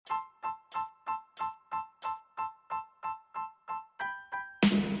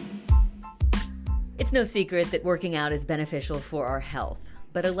It's no secret that working out is beneficial for our health,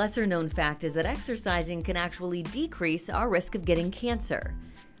 but a lesser known fact is that exercising can actually decrease our risk of getting cancer.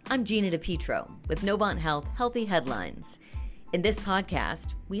 I'm Gina DePietro with Novant Health Healthy Headlines. In this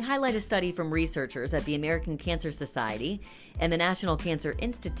podcast, we highlight a study from researchers at the American Cancer Society and the National Cancer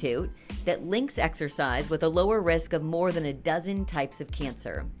Institute that links exercise with a lower risk of more than a dozen types of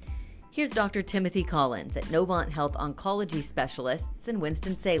cancer. Here's Dr. Timothy Collins at Novant Health Oncology Specialists in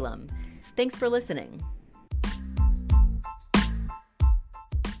Winston-Salem. Thanks for listening.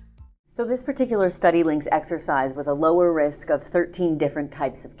 So this particular study links exercise with a lower risk of 13 different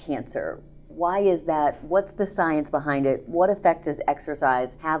types of cancer. Why is that? What's the science behind it? What effect does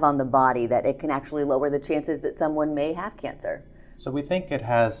exercise have on the body that it can actually lower the chances that someone may have cancer? So we think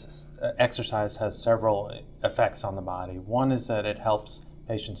exercise has several effects on the body. One is that it helps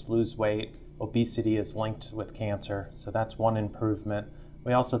patients lose weight. Obesity is linked with cancer, so that's one improvement.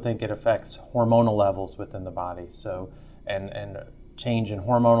 We also think it affects hormonal levels within the body, and change in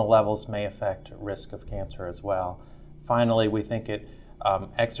hormonal levels may affect risk of cancer as well. Finally, we think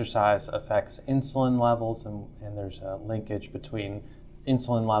exercise affects insulin levels, and there's a linkage between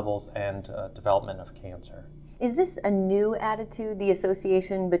insulin levels and development of cancer. Is this a new attitude, the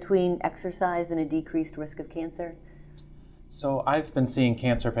association between exercise and a decreased risk of cancer? So I've been seeing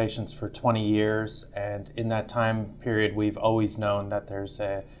cancer patients for 20 years, and in that time period we've always known that there's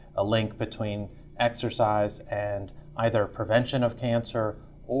a link between exercise and either prevention of cancer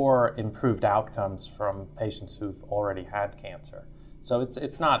or improved outcomes from patients who've already had cancer. So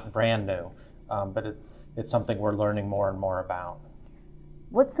it's not brand new, but it's something we're learning more and more about.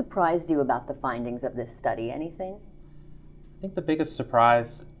 What surprised you about the findings of this study? Anything? I think the biggest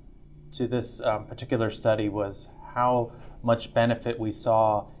surprise to this particular study was how much benefit we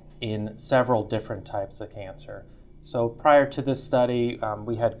saw in several different types of cancer. So prior to this study,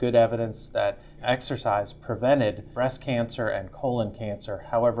 we had good evidence that exercise prevented breast cancer and colon cancer.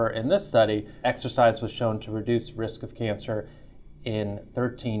 However, in this study, exercise was shown to reduce risk of cancer in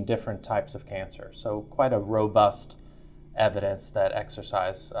 13 different types of cancer. So quite a robust evidence that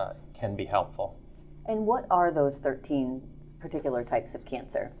exercise can be helpful. And what are those 13 particular types of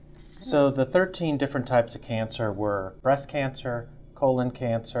cancer? So the 13 different types of cancer were breast cancer, colon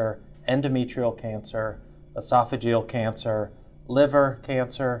cancer, endometrial cancer, esophageal cancer, liver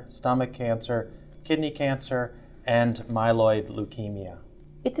cancer, stomach cancer, kidney cancer, and myeloid leukemia.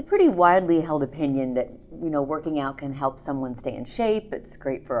 It's a pretty widely held opinion that, working out can help someone stay in shape. It's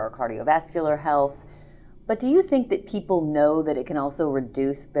great for our cardiovascular health. But do you think that people know that it can also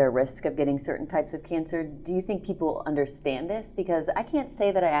reduce their risk of getting certain types of cancer? Do you think people understand this? Because I can't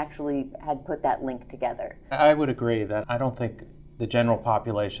say that I actually had put that link together. I would agree that I don't think the general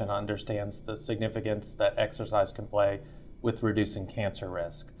population understands the significance that exercise can play with reducing cancer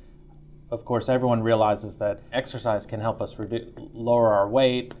risk. Of course, everyone realizes that exercise can help us lower our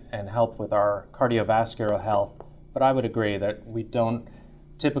weight and help with our cardiovascular health, but I would agree that we don't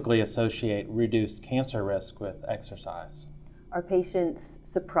typically associate reduced cancer risk with exercise. Are patients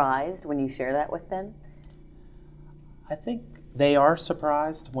surprised when you share that with them? I think they are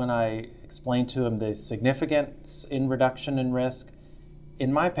surprised when I explain to them the significance in reduction in risk.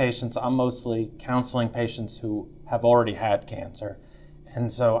 In my patients, I'm mostly counseling patients who have already had cancer,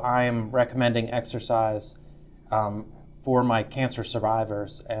 and so I am recommending exercise for my cancer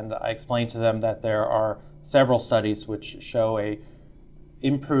survivors, and I explain to them that there are several studies which show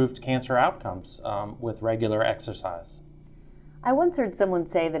improved cancer outcomes with regular exercise. I once heard someone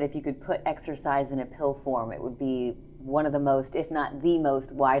say that if you could put exercise in a pill form, it would be one of the most, if not the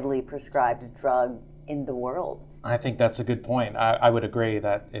most widely prescribed drug in the world. I think that's a good point. I would agree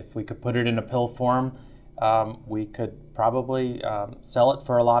that if we could put it in a pill form, we could probably sell it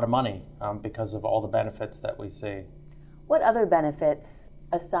for a lot of money because of all the benefits that we see. What other benefits,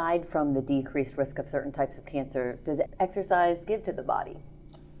 aside from the decreased risk of certain types of cancer, does exercise give to the body?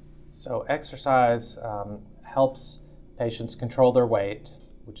 So exercise helps patients control their weight,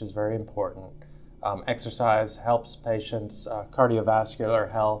 which is very important. Exercise helps patients' cardiovascular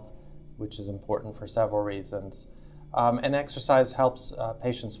health, which is important for several reasons. And exercise helps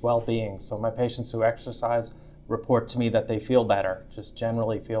patients' well-being. So my patients who exercise report to me that they feel better, just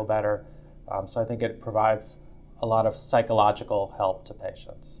generally feel better. So I think it provides a lot of psychological help to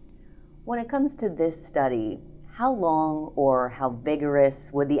patients. When it comes to this study, how long or how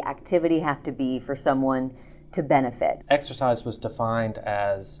vigorous would the activity have to be for someone to benefit? Exercise was defined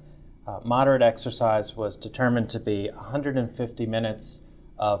as moderate exercise was determined to be 150 minutes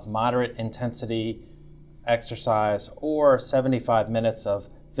of moderate intensity exercise or 75 minutes of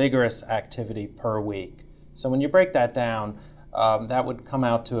vigorous activity per week. So when you break that down, that would come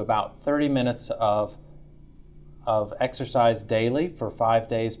out to about 30 minutes of exercise daily for 5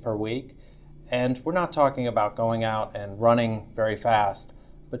 days per week. And we're not talking about going out and running very fast,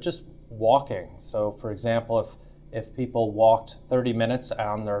 but just walking. So for example, if people walked 30 minutes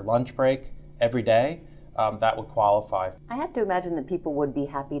on their lunch break every day, that would qualify. I have to imagine that people would be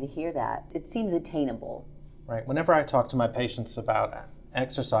happy to hear that. It seems attainable. Right. Whenever I talk to my patients about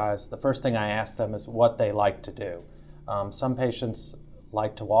exercise, the first thing I ask them is what they like to do. Some patients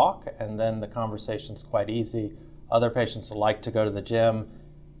like to walk, and then the conversation's quite easy. Other patients like to go to the gym,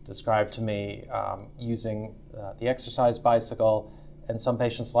 describe to me using the exercise bicycle, and some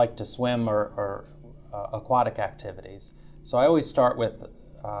patients like to swim or aquatic activities. So I always start with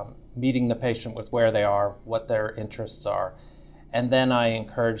meeting the patient with where they are, what their interests are, and then I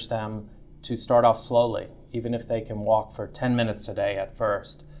encourage them to start off slowly. Even if they can walk for 10 minutes a day at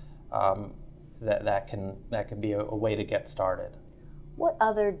first, that can be a way to get started. What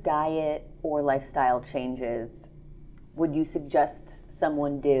other diet or lifestyle changes would you suggest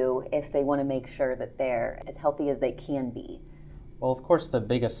someone do if they want to make sure that they're as healthy as they can be? Well, of course, the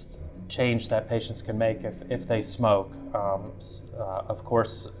biggest change that patients can make if they smoke, of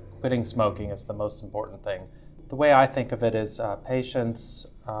course, quitting smoking is the most important thing. The way I think of it is patients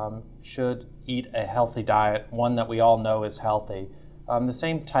should eat a healthy diet, one that we all know is healthy, the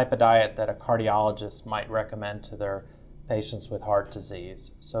same type of diet that a cardiologist might recommend to their patients with heart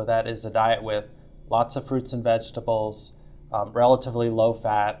disease. So that is a diet with lots of fruits and vegetables, relatively low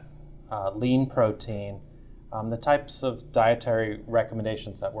fat, lean protein, the types of dietary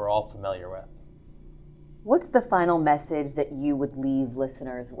recommendations that we're all familiar with. What's the final message that you would leave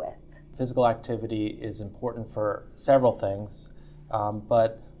listeners with? Physical activity is important for several things,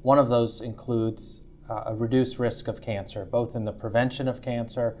 but one of those includes a reduced risk of cancer, both in the prevention of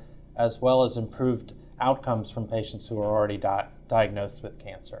cancer as well as improved outcomes from patients who are already diagnosed with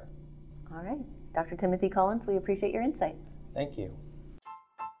cancer. All right. Dr. Timothy Collins, we appreciate your insight. Thank you.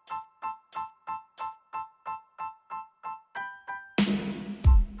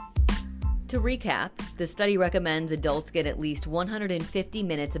 To recap, the study recommends adults get at least 150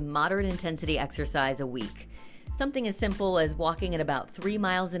 minutes of moderate intensity exercise a week. Something as simple as walking at about 3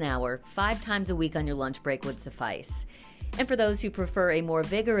 miles an hour 5 times a week on your lunch break would suffice. And for those who prefer a more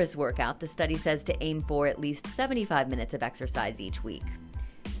vigorous workout, the study says to aim for at least 75 minutes of exercise each week.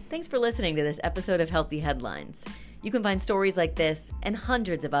 Thanks for listening to this episode of Healthy Headlines. You can find stories like this and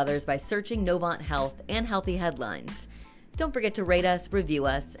hundreds of others by searching Novant Health and Healthy Headlines. Don't forget to rate us, review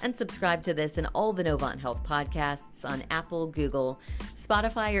us, and subscribe to this and all the Novant Health podcasts on Apple, Google,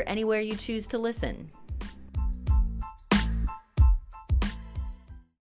 Spotify, or anywhere you choose to listen.